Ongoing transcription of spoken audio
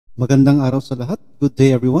Magandang araw sa lahat. Good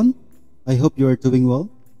day everyone. I hope you are doing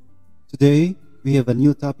well. Today, we have a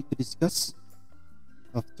new topic to discuss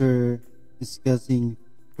after discussing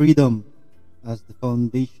freedom as the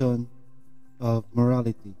foundation of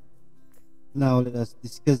morality. Now let us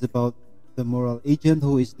discuss about the moral agent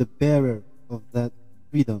who is the bearer of that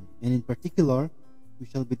freedom. And in particular,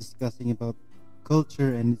 we shall be discussing about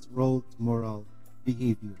culture and its role to moral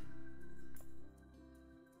behavior.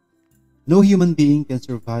 No human being can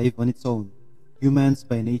survive on its own. Humans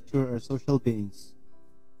by nature are social beings.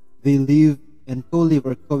 They live and co-live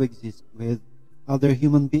or coexist with other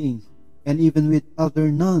human beings and even with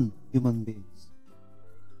other non-human beings.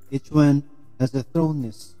 Each one has a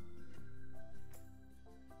thrownness.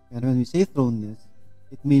 And when we say thrownness,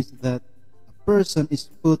 it means that a person is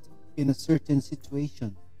put in a certain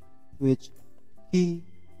situation which he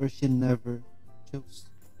or she never chose.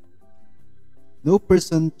 No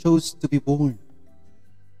person chose to be born.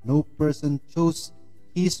 No person chose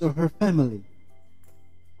his or her family.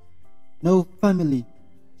 No family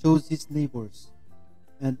chose his neighbors.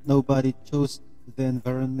 And nobody chose the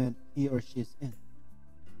environment he or she is in.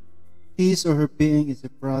 His or her being is a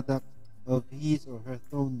product of his or her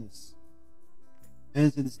thrownness.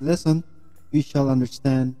 Hence, in this lesson, we shall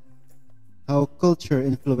understand how culture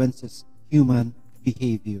influences human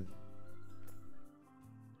behavior.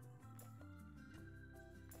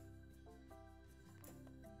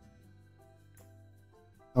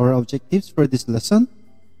 Our objectives for this lesson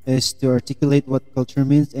is to articulate what culture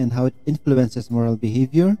means and how it influences moral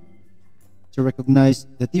behavior, to recognize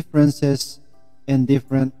the differences in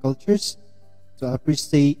different cultures, to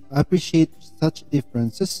appreciate such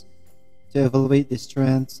differences, to evaluate the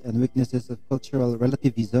strengths and weaknesses of cultural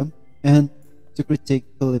relativism, and to critique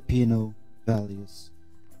Filipino values.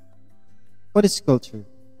 What is culture?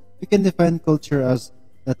 We can define culture as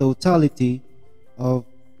the totality of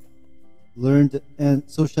learned and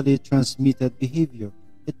socially transmitted behavior.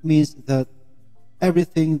 It means that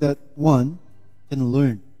everything that one can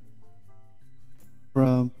learn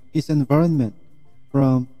from his environment,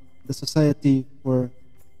 from the society where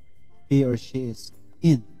he or she is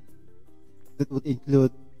in. That would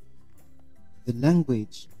include the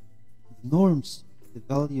language, the norms, the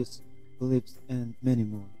values, beliefs, and many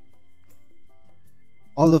more.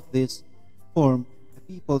 All of this form a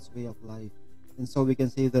people's way of life. And so we can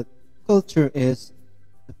say that culture is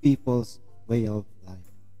the people's way of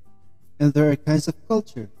life. And there are kinds of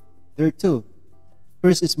culture. There are two.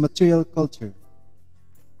 First is material culture,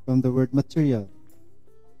 from the word material,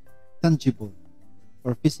 tangible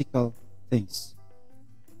or physical things.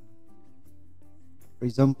 For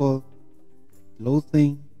example,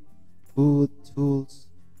 clothing, food, tools,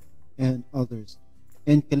 and others.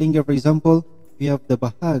 In Kalinga, for example, we have the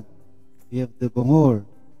bahag, we have the bongor,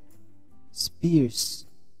 spears,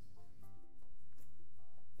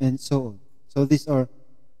 and so on. So these are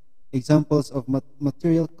examples of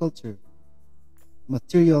material culture,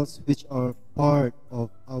 materials which are part of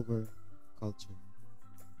our culture.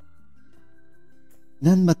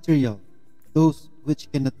 Non-material, those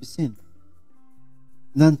which cannot be seen.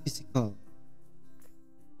 Non-physical,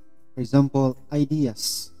 for example,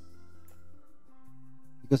 ideas,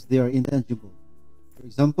 because they are intangible. For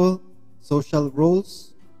example, social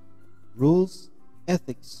roles, rules,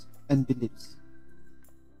 ethics, and beliefs.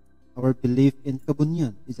 Our belief in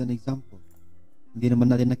kabunyan is an example. Hindi naman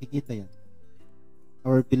natin nakikita yan.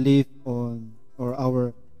 Our belief on, or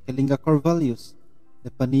our Kalinga core values, the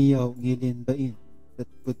paniyaw, ngilin, bain, that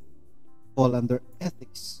could fall under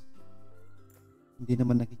ethics. Hindi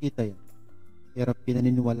naman nakikita yan. Pero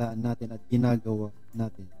pinaniniwalaan natin at ginagawa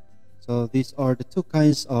natin. So these are the two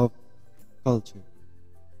kinds of culture.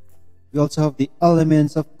 We also have the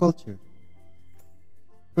elements of culture.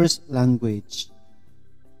 First, language.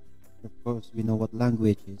 Of course, we know what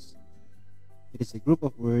language is. It is a group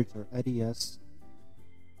of words or ideas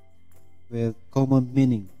with common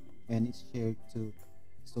meaning and is shared to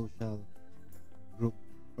social group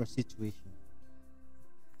or situation.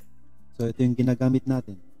 So ito yung ginagamit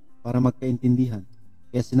natin para magkaintindihan.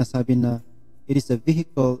 Kaya sinasabi na it is a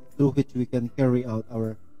vehicle through which we can carry out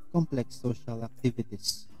our complex social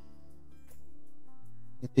activities.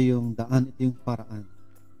 Ito yung daan, ito yung paraan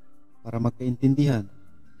para magkaintindihan,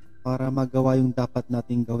 para magawa yung dapat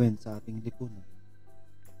nating gawin sa ating lipunan.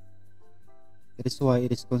 That is why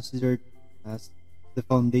it is considered as the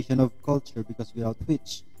foundation of culture, because without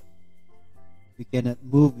which we cannot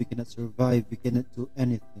move, we cannot survive, we cannot do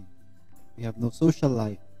anything. We have no social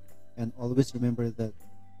life. And always remember that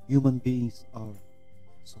human beings are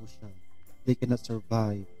social. They cannot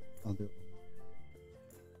survive on their own.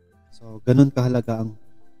 So, ganun kahalaga ang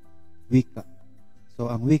wika. So, So,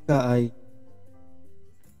 ang wika ay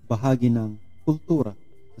bahagi ng kultura.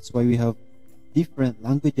 That's why we have different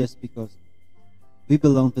languages, because we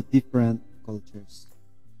belong to different cultures.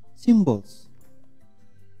 Symbols.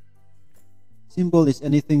 Symbol is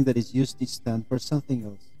anything that is used to stand for something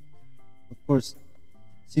else. Of course,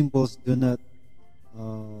 symbols do not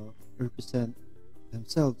represent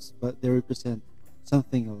themselves, but they represent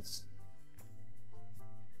something else.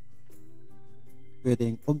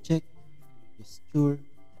 Pwedeng object, gesture,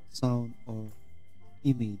 sound, or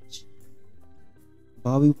image.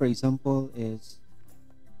 Bowing, for example, is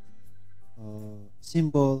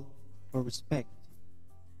symbol for respect.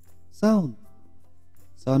 Sound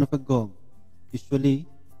of a gong, usually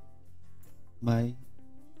may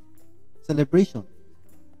celebration.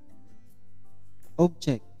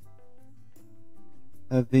 Object,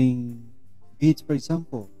 having beads, for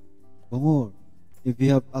example, bongor. If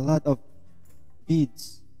you have a lot of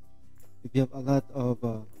beads, if you have a lot of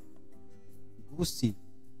gusi,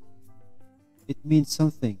 it means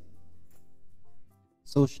something.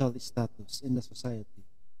 Social status in the society,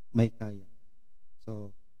 may kaya.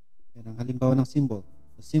 So, yan ang halimbawa ng symbol.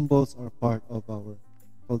 The symbols are part of our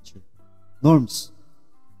culture. Norms.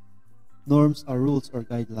 Norms are rules or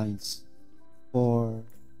guidelines for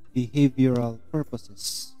behavioral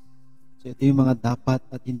purposes. So, ito yung mga dapat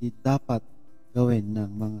at hindi dapat gawin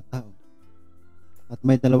ng mga tao. At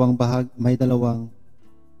may dalawang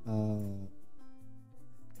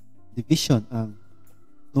division ang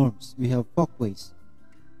norms. We have folkways,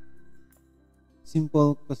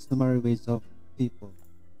 simple customary ways of people.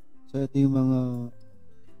 So ito yung mga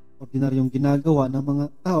ordinaryong ginagawa ng mga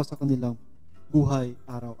tao sa kanilang buhay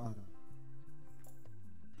araw-araw.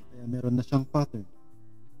 Kaya meron na siyang pattern.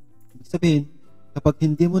 Ibig sabihin, kapag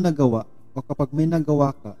hindi mo nagawa o kapag may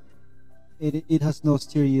nagawa ka, it has no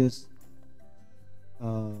serious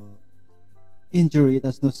injury, it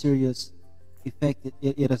has no serious effect,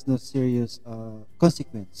 it has no serious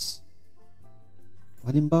consequence.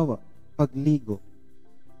 Halimbawa, pagligo.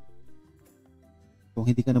 Kung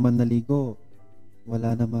hindi ka naman naligo,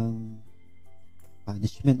 wala namang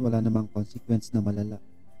punishment, wala namang consequence na malala.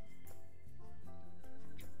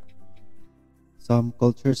 Some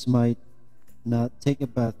cultures might not take a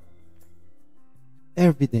bath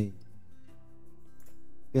every day.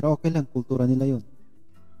 Pero okay lang, kultura nila yun.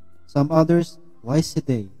 Some others, twice a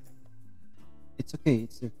day. It's okay,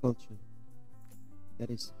 it's their culture. That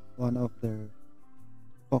is one of their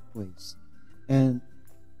folkways. And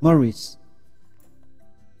Maoris.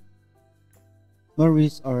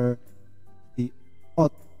 Maoris are the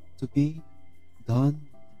ought to be done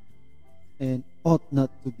and ought not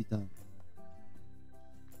to be done.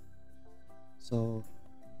 So,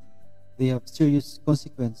 they have serious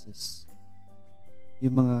consequences.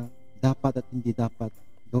 Yung mga dapat at hindi dapat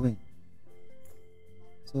gawin.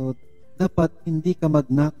 So, dapat hindi ka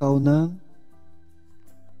magnakaw ng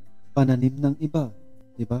pananim ng iba.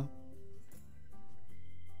 Diba?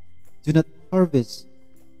 Do not harvest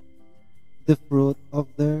the fruit of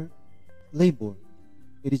their labor.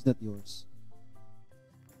 It is not yours.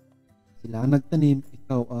 Sila ang nagtanim,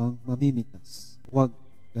 ikaw ang mamimitas. Huwag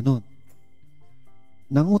ganon.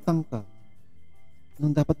 Nangutang ka,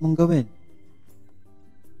 anong dapat mong gawin?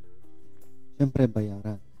 Siyempre,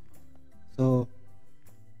 bayaran. So,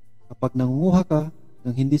 kapag nangunguha ka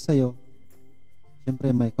ng hindi sa'yo,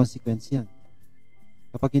 siyempre may consequence yan.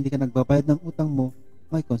 Kapag hindi ka nagbabayad ng utang mo,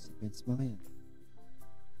 may consequence mga yan.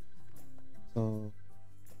 So,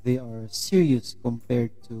 they are serious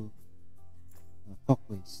compared to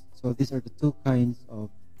folkways. So, these are the two kinds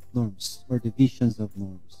of norms or divisions of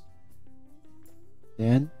norms.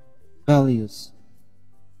 Then, values.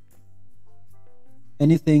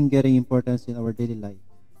 Anything getting importance in our daily life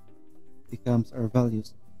becomes our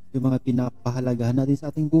values. Yung mga pinapahalagahan natin sa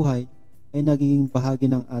ating buhay ay nagiging bahagi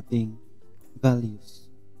ng ating values.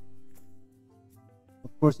 Of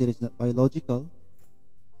course, it is not biological.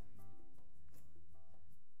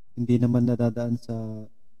 Hindi naman nadadaan sa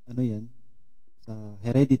sa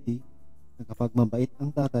heredity. Na kapag mabait ang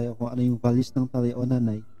tatay o kung ano yung values ng tatay o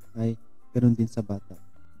nanay, ay ganoon din sa bata.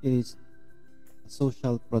 It is a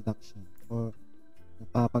social production or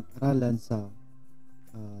napapag-aralan sa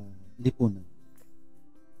lipunan.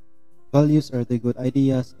 Values are the good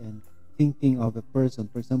ideas and thinking of a person.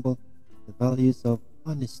 For example, the values of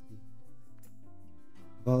honesty,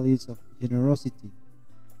 values of generosity,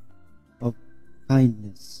 of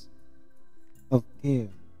kindness, of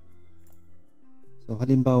care. So,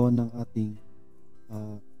 halimbawa ng ating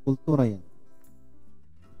kultura yan.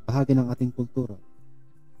 Bahagi ng ating kultura.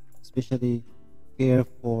 Especially, care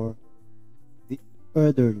for the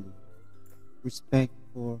elderly, respect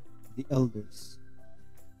for the elders.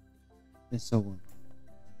 and so on.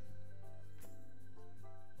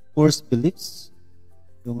 Of course, beliefs,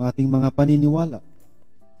 yung ating mga paniniwala.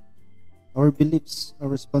 Our beliefs are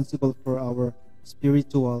responsible for our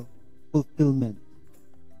spiritual fulfillment.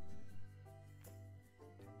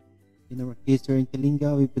 In our case here in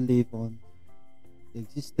Kalinga, we believe on the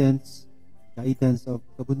existence, guidance of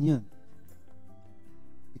Kabunyan.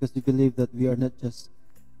 Because we believe that we are not just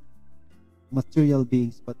material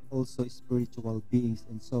beings, but also spiritual beings.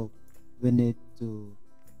 And so, we need to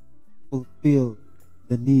fulfill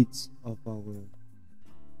the needs of our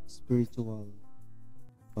spiritual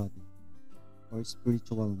body or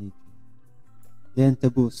spiritual nature. Then,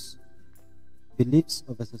 taboos. Beliefs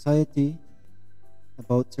of a society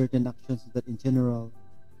about certain actions that in general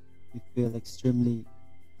we feel extremely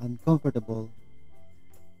uncomfortable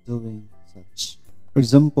doing such. For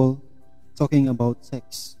example, talking about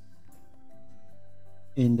sex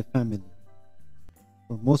in the family.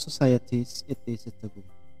 For most societies, it is a taboo.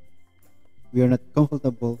 We are not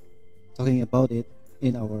comfortable talking about it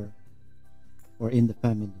in our or in the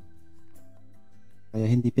family. Kaya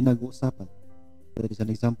hindi pinag-uusapan. That is an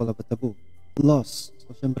example of a taboo. Laws.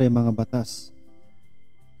 So, syempre, mga batas.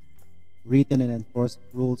 Written and enforced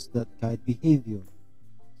rules that guide behavior.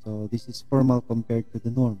 So, this is formal compared to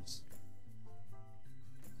the norms.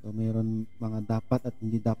 So, mayroon mga dapat at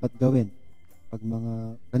hindi dapat gawin. Pag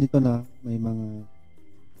mga ganito na, may mga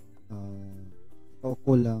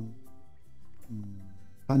kaukulang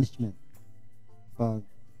punishment pag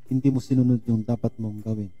hindi mo sinunod yung dapat mong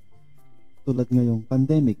gawin. Tulad ngayong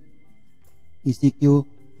pandemic, ECQ,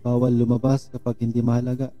 bawal lumabas kapag hindi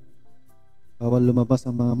mahalaga. Bawal lumabas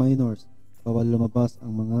ang mga minors. Bawal lumabas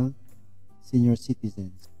ang mga senior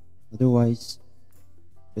citizens. Otherwise,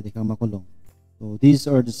 pwede kang makulong. So, these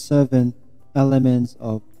are the 7 elements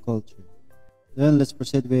of culture. Then, let's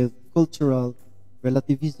proceed with cultural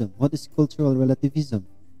relativism. What is cultural relativism?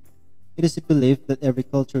 It is a belief that every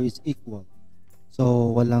culture is equal.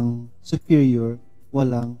 So, walang superior,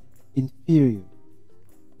 walang inferior.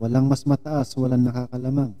 Walang mas mataas, walang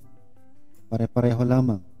nakakalamang. Pare-pareho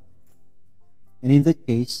lamang. And in that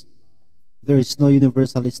case, there is no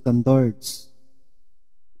universal standards.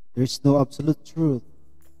 There is no absolute truth.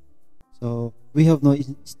 So, we have no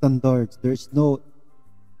standards. There is no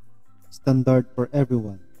standard for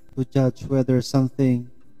everyone to judge whether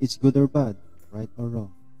something is good or bad, right or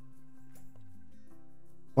wrong.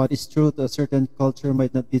 What is true to a certain culture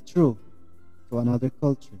might not be true to another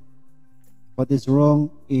culture. What is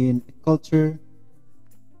wrong in a culture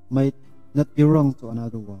might not be wrong to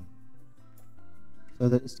another one. So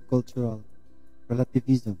that is cultural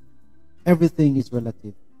relativism. Everything is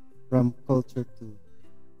relative from culture to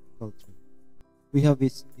culture. We have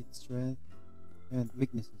its strength and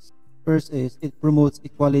weaknesses. First is, it promotes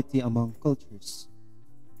equality among cultures.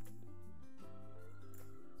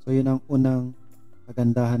 So yun ang unang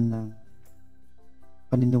kagandahan ng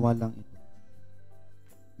paniniwalang ito.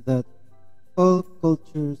 That all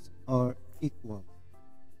cultures are equal.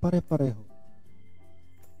 Pare-pareho.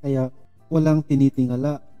 Kaya walang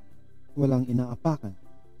tinitingala, walang inaapakan.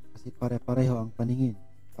 Kasi pare-pareho ang paningin.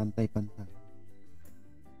 Pantay-pantay.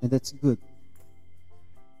 And that's good.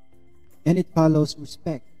 And it follows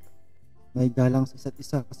respect. May galang sa isa't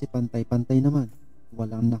isa kasi pantay-pantay naman.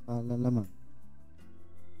 Walang nakalalamang.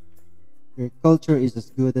 Your culture is as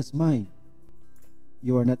good as mine.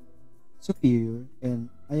 You are not superior and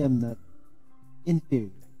I am not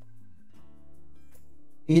inferior.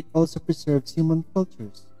 It also preserves human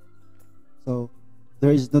cultures. So,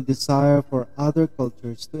 there is no desire for other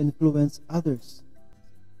cultures to influence others.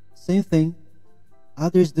 Same thing,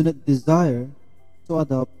 others do not desire to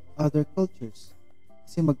adopt other cultures.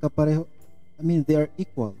 Kasi magkapareho, they are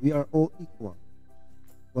equal. We are all equal.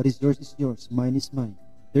 What is yours, mine is mine.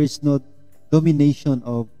 There is no domination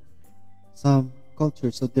of some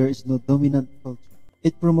culture, so there is no dominant culture.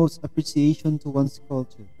 It promotes appreciation to one's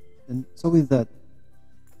culture. And so with that,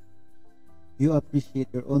 you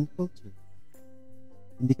appreciate your own culture.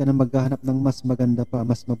 Hindi ka na maghahanap ng mas maganda pa,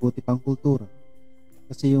 mas mabuti pang kultura.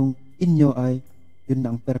 Kasi yung inyo ay, yun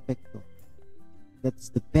na ang perfecto.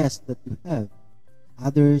 That's the best that you have.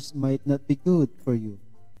 Others might not be good for you.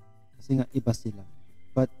 Kasi nga iba sila.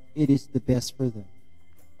 But it is the best for them.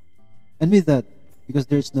 And with that, because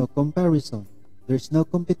there's no comparison, there's no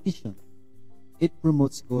competition, it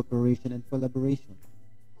promotes cooperation and collaboration.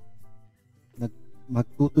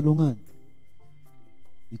 Magtutulungan.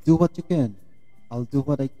 You do what you can. I'll do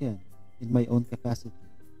what I can in my own capacity,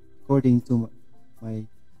 according to my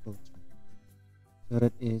culture. So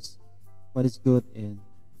that is what is good in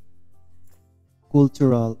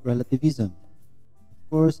cultural relativism. Of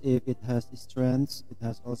course, if it has strengths, it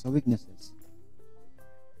has also weaknesses.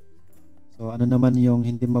 So, ano naman yung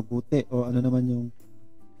hindi mabuti o ano naman yung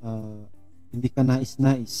hindi ka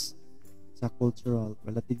nais-nais sa cultural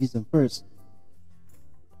relativism? First,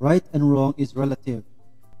 right and wrong is relative.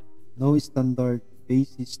 No standard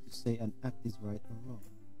basis to say an act is right or wrong.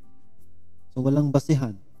 So, walang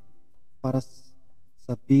basihan para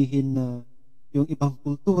sabihin na yung ibang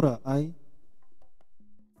kultura ay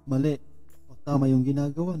mali o tama yung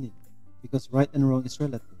ginagawa nila. Because right and wrong is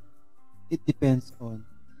relative. It depends on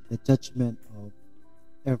the judgment of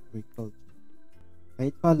every culture.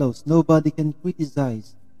 It follows, nobody can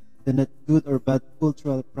criticize the not good or bad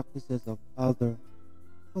cultural practices of other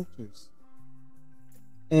cultures.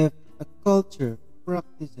 If a culture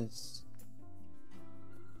practices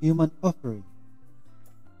human offering,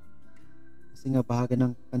 kasi nga bahagi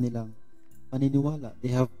ng kanilang paniniwala, they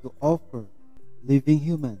have to offer living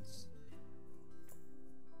humans.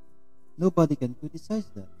 Nobody can criticize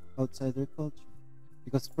that outside their culture.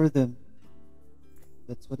 Because for them,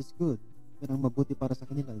 that's what is good. Yan ang mabuti para sa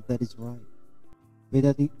kanila. That is right.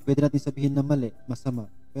 Pwede natin sabihin na mali, masama,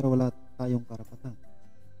 pero wala tayong karapatan.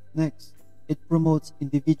 Next, it promotes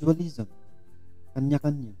individualism.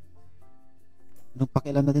 Kanya-kanya. Anong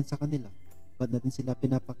pakialam natin sa kanila? Ba't natin sila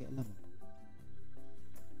pinapakialaman?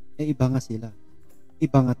 Iba nga sila.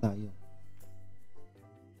 Iba nga tayo.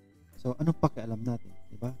 So, anong pakialam natin?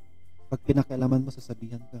 Diba? Pag pinakialaman mo,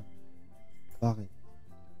 sasabihan ka. Bakit?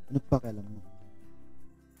 Anong pakialam mo?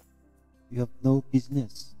 You have no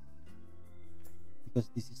business.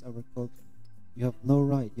 Because this is our culture. You have no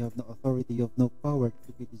right, you have no authority, you have no power to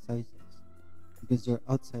criticize us. Because you're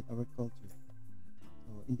outside our culture.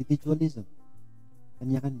 So, individualism.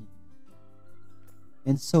 Kanya-kanya.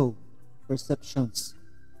 And so, perceptions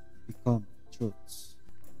become truths.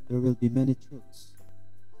 There will be many truths.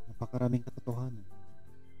 Napakaraming katotohanan.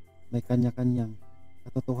 May kanya-kanyang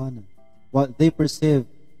katotohanan. What they perceive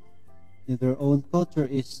in their own culture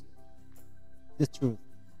is the truth.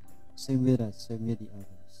 Same with us, same with the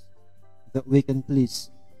others. That we can please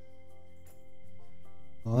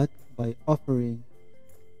God by offering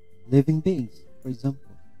living beings, for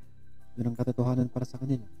example. Yun ang katotohanan para sa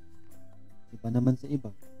kanila. Iba naman sa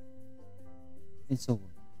iba. And so on.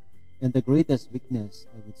 And the greatest weakness,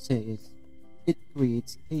 I would say, is it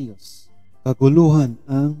creates chaos. Kaguluhan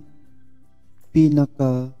ang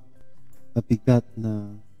pinaka-mabigat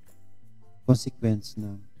na consequence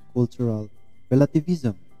ng cultural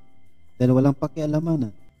relativism. Dahil walang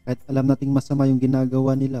pakialamanan. Kahit alam nating masama yung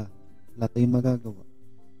ginagawa nila, wala tayong magagawa.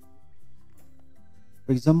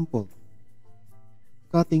 For example,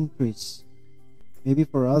 cutting trees. Maybe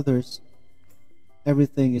for others,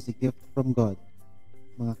 everything is a gift from God.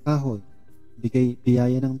 Mga kahoy,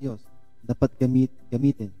 biyaya ng Diyos. Dapat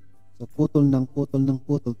gamitin. So, putol ng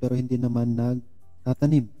putol, pero hindi naman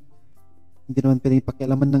nagtatanim. Hindi naman pwedeng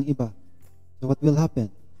pakialaman ng iba. So, what will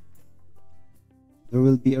happen? There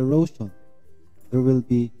will be erosion. There will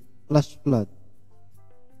be flash flood.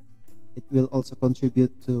 It will also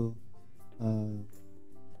contribute to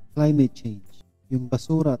climate change. Yung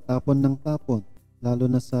basura, tapon ng tapon,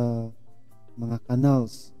 lalo na sa mga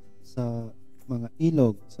canals, sa mga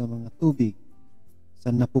ilog, sa mga tubig,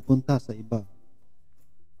 saan napupunta sa iba.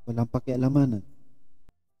 Walang pakialamanan.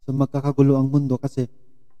 So magkakagulo ang mundo kasi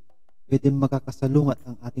pwede makakasalungat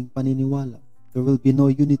ang ating paniniwala. There will be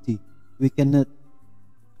no unity. We cannot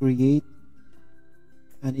create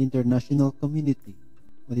an international community.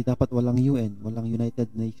 Hindi dapat walang UN, walang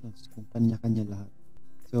United Nations, kung kanya-kanya lahat.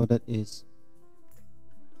 So that is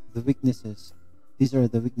the weaknesses. These are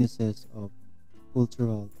the weaknesses of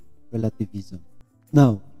cultural relativism.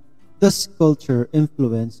 Now, does culture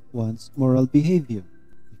influence one's moral behavior?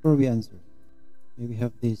 Before we answer, may we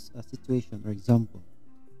have this situation or example.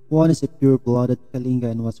 One is a pure-blooded Kalinga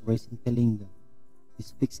and was raised in Kalinga. He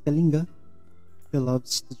speaks Kalinga. He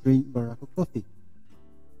loves to drink Barako coffee.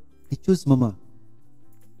 He chews mama.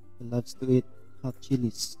 He loves to eat hot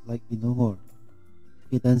chilies like Binohor.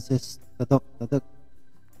 He dances tadak.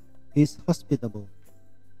 He is hospitable.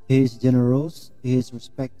 He is generous. He is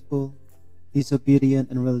respectful. He is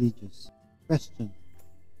obedient and religious. Question: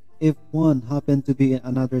 if one happened to be in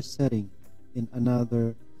another setting, in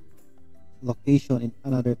another location, in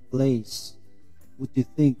another place, would you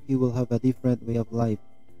think he will have a different way of life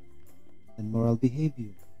and moral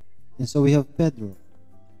behavior? And so we have Pedro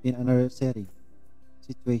in another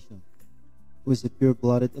situation, who is a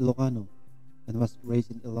pure-blooded Ilocano and was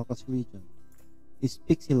raised in Ilocos region. He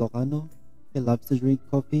speaks Ilocano. He loves to drink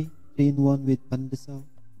coffee, 3-in-1 with pandesal.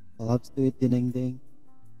 He loves to eat dinengdeng.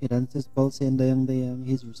 He dances balse and dayang-dayang.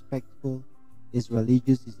 He is respectful. is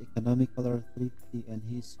religious, is economical or thrifty, and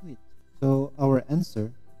he is sweet. So our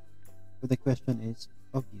answer to the question is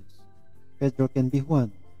obvious. Pedro can be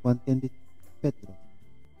Juan. Juan can be Pedro.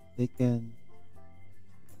 They can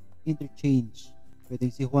interchange.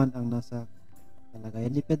 Pwedeng si Juan ang nasa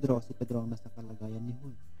kalagayan ni Pedro o si Pedro ang nasa kalagayan ni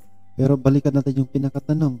Juan. Pero balikan natin yung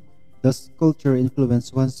pinakatanong. Does culture influence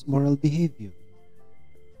one's moral behavior?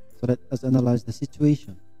 So let us analyze the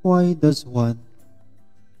situation. Why does one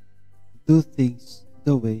do things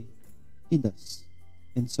the way he does?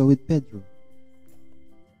 And so with Pedro,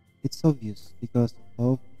 it's obvious because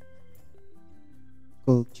of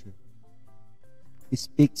culture. He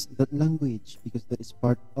speaks that language because that is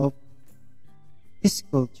part of his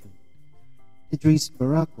culture. He drinks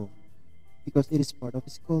Barako because it is part of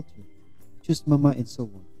his culture. Choose Mama and so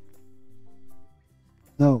on.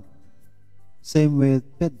 Now, same with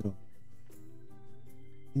Pedro.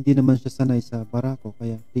 Hindi naman siya sanay sa Barako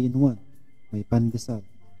kaya 3-in-1. May pandesal.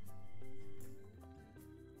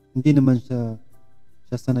 Hindi naman siya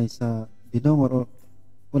sanay sa binongor o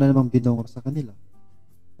wala namang binongor sa kanila.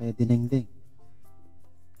 Kaya dinengdeng.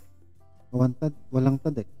 Walang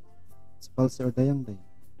tadek. Spalse or dayangday.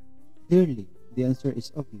 Clearly, the answer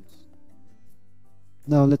is obvious.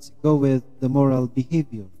 Now, let's go with the moral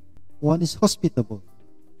behavior. One is hospitable.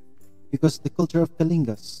 Because the culture of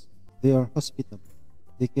Kalingas, they are hospitable.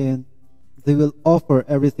 They will offer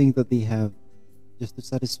everything that they have just to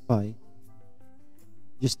satisfy,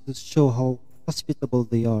 just to show how hospitable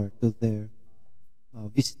they are to their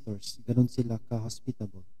visitors. Ganun sila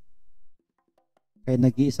ka-hospitable. Kaya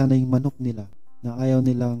nag-iisa na yung manok nila na ayaw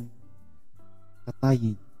nilang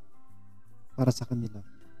katayin para sa kanila.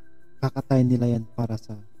 Kakatayin nila yan para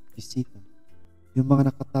sa bisita. Yung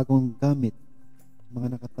mga nakatagong gamit,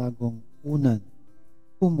 mga nakatagong unan,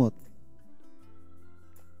 kumot,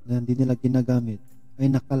 na hindi nila ginagamit, ay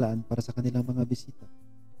nakalaan para sa kanilang mga bisita.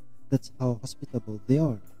 That's how hospitable they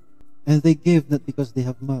are. And they give not because they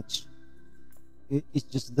have much. It's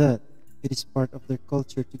just that it is part of their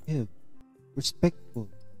culture to give. Respectful.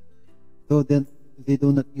 Though then they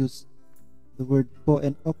do not use the word po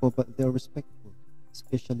and opo, but they are respectful,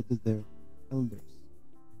 especially to their elders.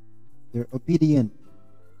 They're obedient.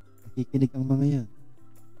 Nakikinig ang mga yan.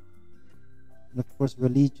 And of course,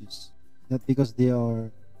 religious. Not because they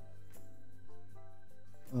are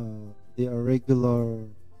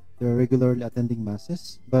regularly attending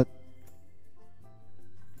masses, but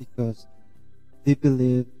because they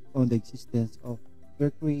believe on the existence of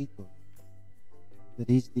their Creator, that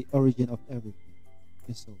is the origin of everything.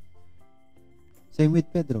 And so, same with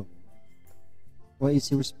Pedro. Why is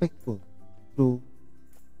he respectful? Through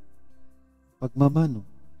pagmamano.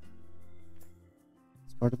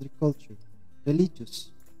 It's part of their culture.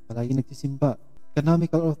 Religious. Palagi nagsisimba.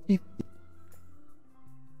 Economical or thrifty.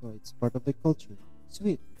 So it's part of their culture.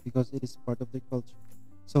 Sweet, because it is part of their culture.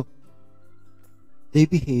 So they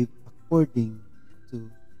behave according to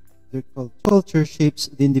their culture. Culture shapes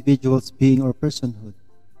the individual's being or personhood.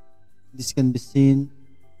 This can be seen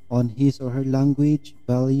on his or her language,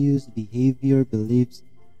 values, behavior, beliefs,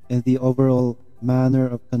 and the overall manner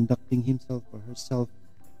of conducting himself or herself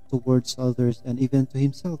towards others and even to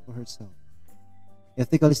himself or herself.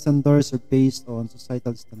 Ethical standards are based on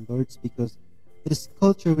societal standards because it is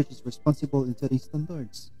culture which is responsible in setting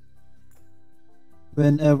standards.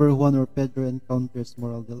 Whenever Juan or Pedro encounters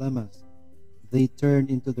moral dilemmas, they turn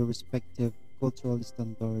into the respective cultural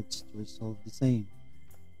standards to resolve the same.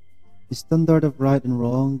 The standard of right and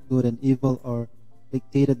wrong, good and evil are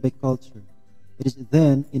dictated by culture. It is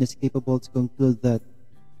then inescapable to conclude that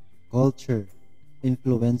culture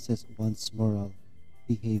influences one's moral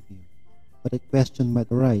behavior. But a question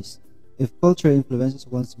might arise: if culture influences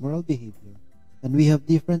one's moral behavior, and we have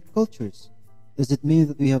different cultures, does it mean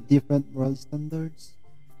that we have different moral standards?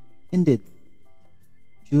 Indeed,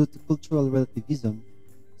 due to cultural relativism,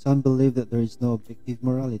 some believe that there is no objective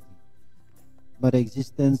morality. But the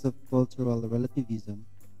existence of cultural relativism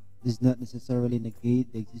does not necessarily negate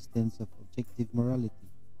the existence of objective morality,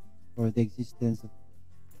 or the existence of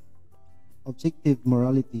objective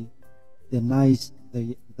morality denies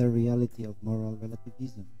the reality of moral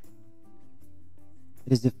relativism.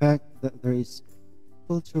 It is the fact that there is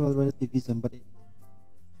cultural relativism, but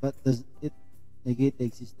does it negate the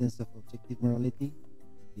existence of objective morality?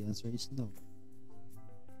 The answer is no.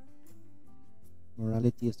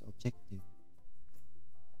 Morality is objective.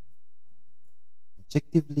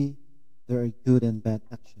 Objectively, there are good and bad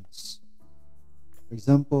actions. For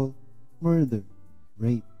example, murder,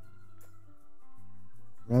 rape,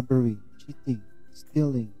 robbery, cheating,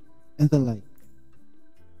 stealing, and the like.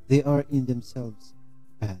 They are in themselves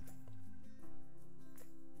bad.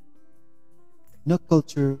 No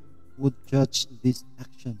culture would judge these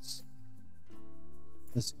actions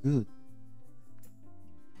as good,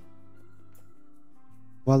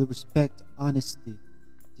 while respect, honesty,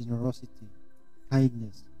 generosity,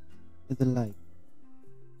 kindness, and the like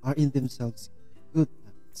are in themselves good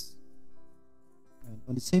acts. And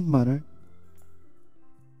on the same manner,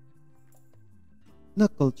 no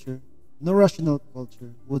culture, no rational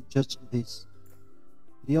culture would judge this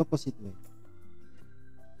the opposite way.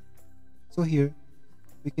 So here,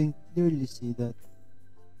 we can clearly see that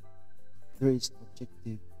there is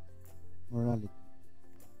objective morality.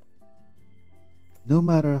 No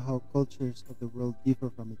matter how cultures of the world differ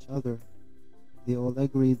from each other, they all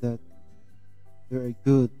agree that there are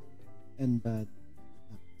good and bad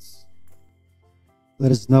acts.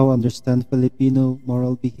 Let us now understand Filipino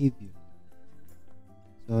moral behavior.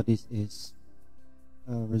 So this is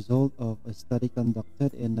a result of a study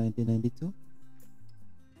conducted in 1992.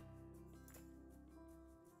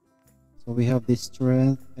 So we have the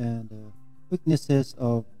strength and weaknesses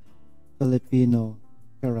of Filipino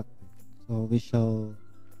character. So we shall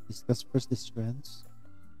discuss first the strengths.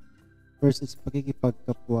 First is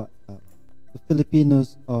pakikipagkapwa-tao. The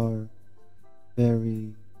Filipinos are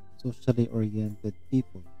very socially oriented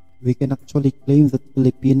people. We can actually claim that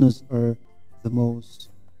Filipinos are the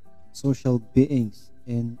most social beings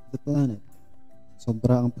in the planet.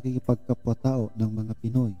 Sobra ang pakikipagkapwa-tao ng mga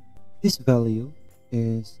Pinoy. This value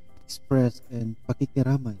is expressed in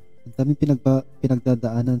pakikiramay. Ang daming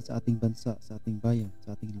pinagdadaanan sa ating bansa, sa ating bayan,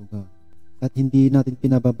 sa ating lugar. At hindi natin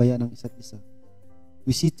pinababayaan ang isa't isa.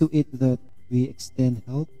 We see to it that we extend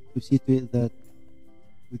help. We see to it that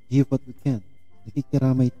we give what we can.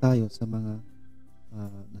 Nakikiramay tayo sa mga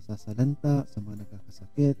nasasalanta, sa mga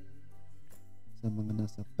nagkakasakit, sa mga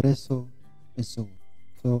nasa preso, and so on.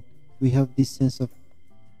 So, we have this sense of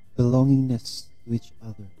belongingness to each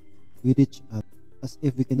other, with each other, as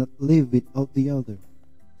if we cannot live without the other.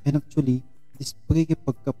 And actually, this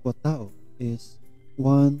pakikipagkapwa-tao is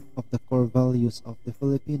one of the core values of the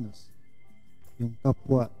Filipinos. Yung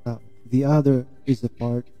kapwa-tao. The other is a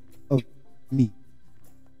part of me,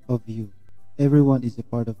 of you. Everyone is a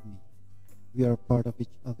part of me. We are part of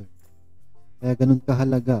each other. Kaya ganun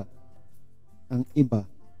kahalaga ang iba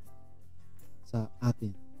sa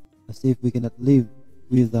atin. As if we cannot live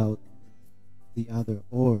without the other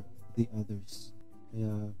or the others.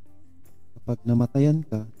 Kaya kapag namatayan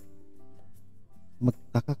ka,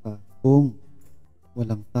 magtaka ka kung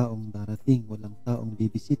walang taong darating, walang taong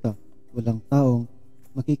bibisita, walang taong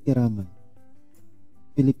makikiramay.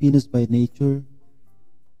 Filipinos by nature,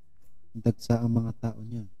 dagsa ang mga tao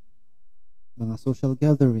niya. Mga social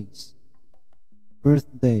gatherings,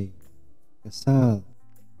 birthday, kasal,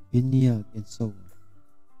 binyag, and so on.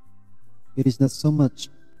 It is not so much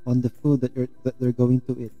on the food that they're going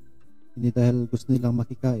to eat. Hindi dahil gusto nilang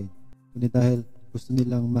makikain, kundi dahil gusto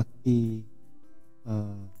nilang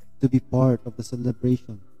to be part of the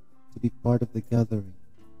celebration, to be part of the gathering,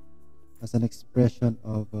 as an expression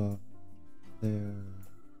of their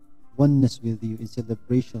oneness with you in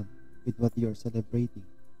celebration with what you are celebrating.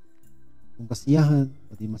 Kung kasiyahan,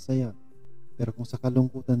 pati masaya. Pero kung sa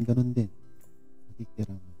kalungkutan, ganun din.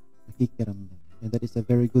 Nakikiramdam. And that is a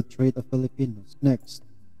very good trait of Filipinos. Next,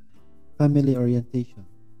 family orientation.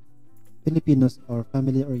 Filipinos are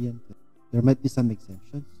family oriented. There might be some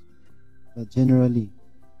exemptions, but generally,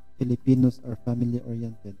 Filipinos are family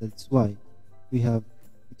oriented. That's why we have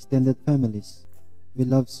extended families. We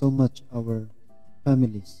love so much our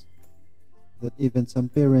families that even some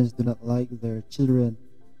parents do not like their children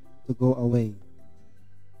to go away.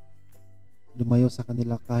 Lumayo sa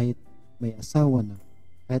kanila kahit may asawa na,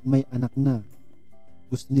 kahit may anak na.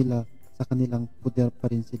 Gusto nila sa kanilang puder pa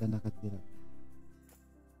rin sila nakatira.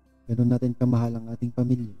 Ganun natin kamahal ang ating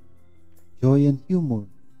pamilya. Joy and humor.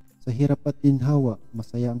 Sa hirap at ginhawa,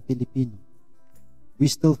 masaya ang Pilipino. We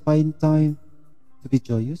still find time to be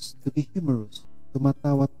joyous, to be humorous.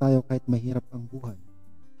 Tumatawa tayo kahit mahirap ang buhay.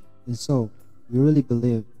 And so, we really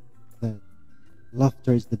believe that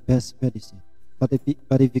laughter is the best medicine. But if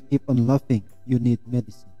you keep on laughing, you need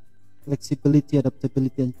medicine. Flexibility,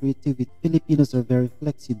 adaptability, and creativity. Filipinos are very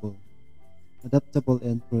flexible, adaptable,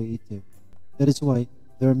 and creative. That is why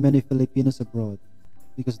there are many Filipinos abroad,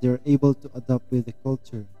 because they are able to adapt with the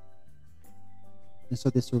culture. And so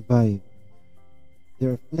they survive. They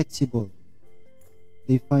are flexible.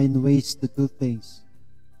 They find ways to do things.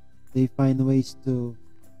 They find ways to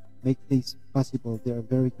make things possible. They are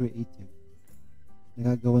very creative.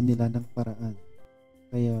 Nagagawa nila ng paraan.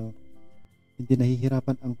 Kaya hindi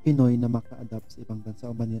nahihirapan ang Pinoy na maka-adapt sa ibang bansa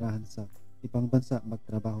o manirahan sa ibang bansa,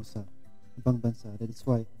 magtrabaho sa ibang bansa. That is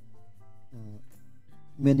why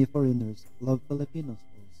many foreigners love Filipinos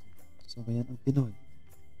also. So ngayon ang Pinoy.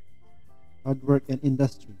 Hard work and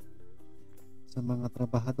industry. Sa mga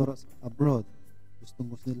trabahador abroad, gusto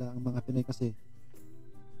nila ang mga Pinoy kasi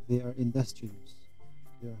they are industrious.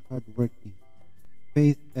 They are hardworking.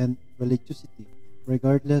 Faith and religiosity.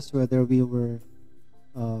 Regardless whether we were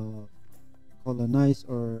colonized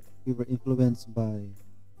or we were influenced by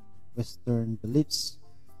Western beliefs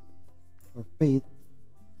or faith,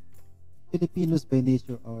 Filipinos by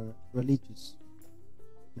nature are religious.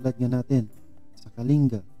 Tulad nga natin sa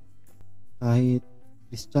Kalinga, kahit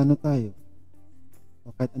Kristiyano tayo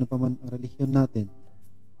o kahit ano pa man ang relihiyon natin,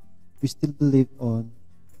 we still believe on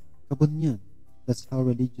kabunyan. That's how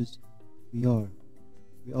religious we are.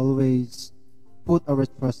 We always put our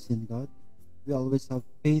trust in God. We always have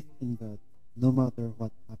faith in God no matter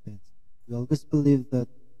what happens. We always believe that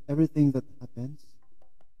everything that happens,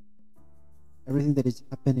 everything that is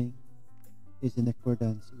happening is in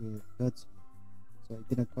accordance with God's will. So,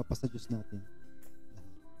 ipinagpapasa Diyos natin.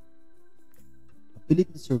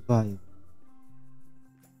 Ability to survive.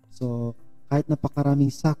 So, kahit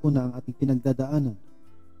napakaraming sako na ang ating pinagdadaanan,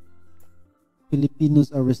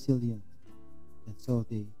 Filipinos are resilient. And so,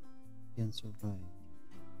 they can survive.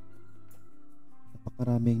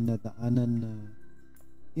 Napakaraming nadaanan na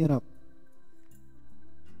hirap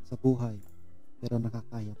sa buhay, pero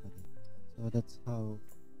nakakaya pa din. So, that's how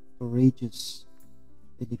courageous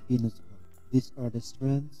Filipinos are. These are the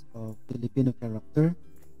strengths of Filipino character,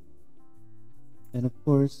 and of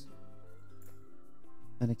course,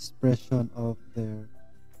 an expression of their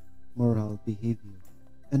moral behavior.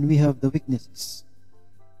 And we have the weaknesses.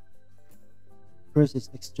 First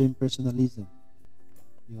is extreme personalism.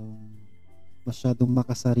 Yung masyadong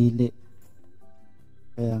makasarili.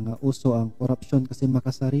 Kaya nga uso ang corruption kasi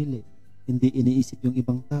makasarili. Hindi iniisip yung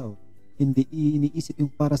ibang tao. Hindi iniisip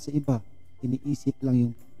yung para sa iba. Iniisip lang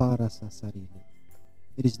yung para sa sarili.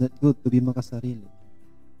 It is not good to be makasarili.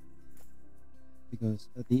 Because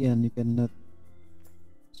at the end, you cannot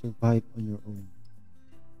survive on your own.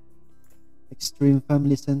 Extreme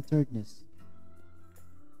family-centeredness.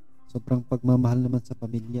 Sobrang pagmamahal naman sa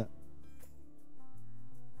pamilya.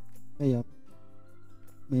 Kaya,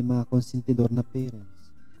 may mga konsentidor na parents,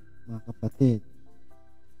 mga kapatid,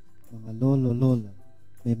 mga lolo, lola,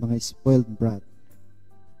 may mga spoiled brat.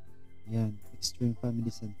 Yan, extreme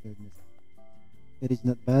family-centeredness. It is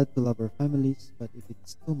not bad to love our families, but if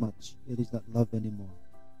it's too much, it is not love anymore.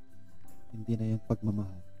 Hindi na yung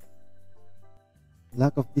pagmamahal.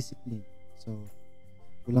 Lack of discipline. So,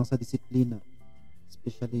 kulang sa disiplina.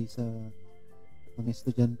 Especially sa mga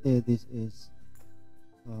estudyante, this is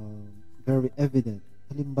very evident.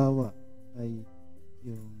 Halimbawa ay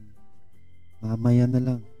yung mamaya na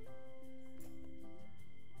lang,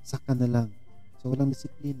 saka na lang. So, walang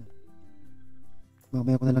disiplina.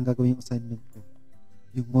 Mamaya ko na lang gagawin yung assignment ko,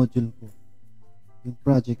 yung module ko, yung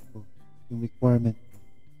project ko, yung requirement ko.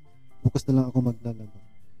 Bukas na lang ako maglalaba.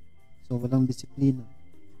 So, walang disiplina.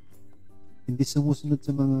 Hindi sumusunod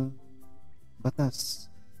sa mga batas.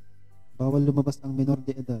 Bawal lumabas ang minor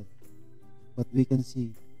de edad. But we can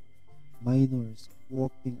see minors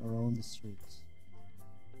walking around the streets.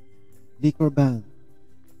 Liquor ban.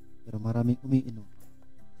 Pero maraming umiinom.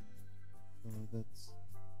 So that's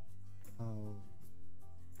how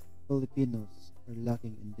Filipinos are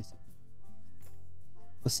lacking in discipline.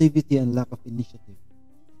 Passivity and lack of initiative.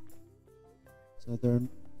 So there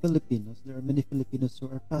are many Filipinos who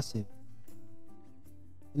are passive.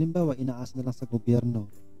 Halimbawa, inaas na lang sa gobyerno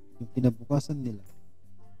yung kinabukasan nila.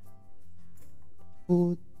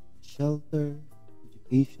 Food, shelter,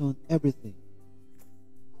 education, everything.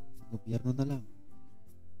 Sa gobyerno na lang.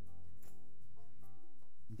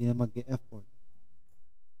 Hindi na mag-e-effort.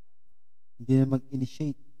 Hindi na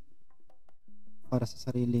mag-initiate para sa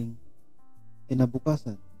sariling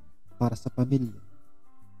kinabukasan, para sa pamilya.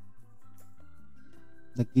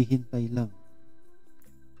 Naghihintay lang.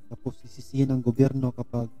 Tapos sisisihin ang gobyerno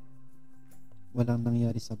kapag walang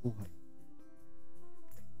nangyari sa buhay.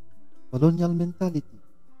 Colonial mentality.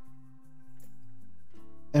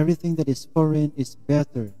 Everything that is foreign is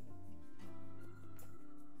better.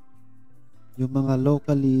 Yung mga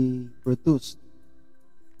locally produced,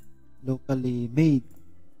 locally made,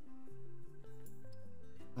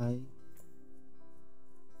 ay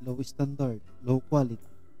low standard, low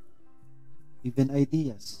quality. Even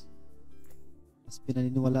ideas. Mas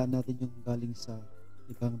pinaniniwalaan natin yung galing sa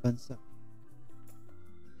ibang bansa.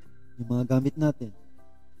 Yung mga gamit natin,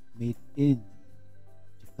 made in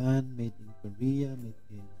Japan, made in Korea, made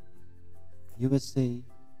in USA,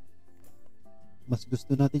 mas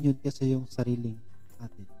gusto natin yun kasi yung sariling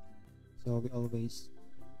atin. So we always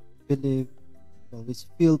believe to always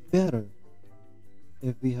feel better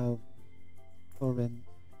if we have foreign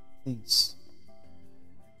things,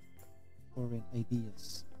 foreign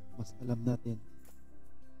ideas. Mas alam natin,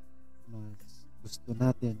 mas gusto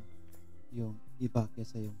natin yung iba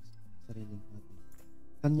kaysa yung sariling natin.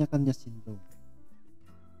 Kanya-kanya syndrome.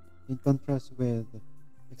 In contrast with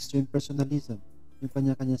extreme personalism, yung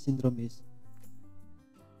kanya-kanya syndrome is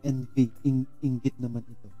envy, inggit naman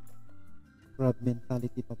ito. Crab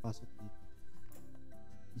mentality papasok dito.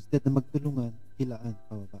 Instead na magtulungan, hilaan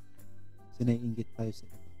pababa. Kasi naiinggit tayo sa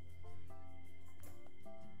iba.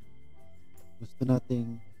 Gusto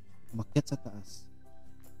nating umakyat sa taas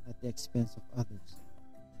at the expense of others.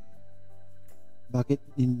 Bakit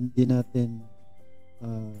hindi natin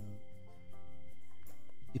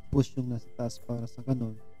i-push yung nasa taas para sa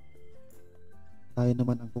ganon, tayo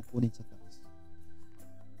naman ang kukunin sa taas.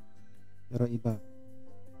 Pero iba,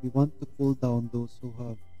 we want to pull down those who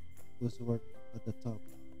are at the top.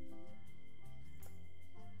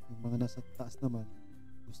 Yung mga nasa taas naman,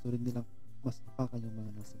 gusto rin nilang mas apakan yung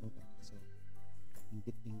mga nasa baba. So,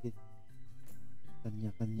 inggit-inggit,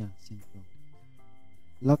 kanya-kanya syndrome.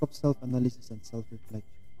 Lack of self-analysis and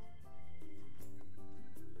self-reflection.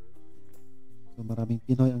 So, maraming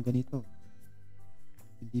Pinoy ang ganito.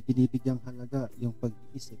 Hindi binibigyang halaga yung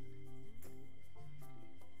pag-iisip,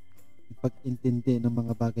 yung pag-intindi ng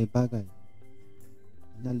mga bagay-bagay,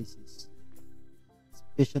 analysis,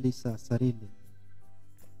 especially sa sarili.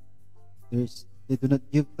 They do not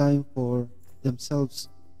give time for themselves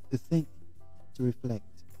to think, to reflect,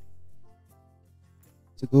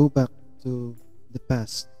 to go back to the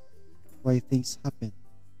past, why things happen.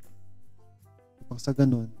 Kapag sa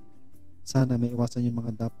ganun, sana may iwasan yung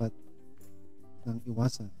mga dapat nang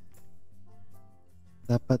iwasan.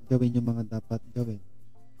 Dapat gawin yung mga dapat gawin.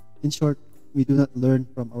 In short, we do not learn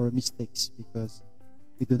from our mistakes because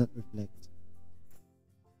we do not reflect.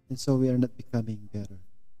 And so we are not becoming better.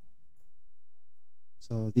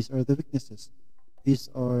 So these are the weaknesses. These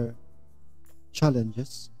are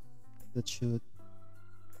challenges that should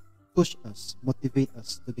push us, motivate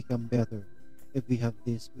us to become better if we have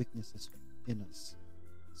these weaknesses in us.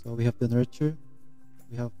 So we have to nurture,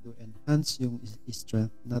 we have to enhance yung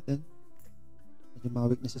strength natin, at yung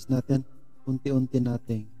mga weaknesses natin, unti-unti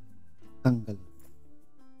nating tanggalin.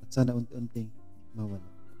 At sana unti-unting mawala.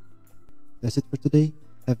 That's it for today.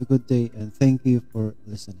 Have a good day and thank you for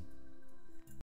listening.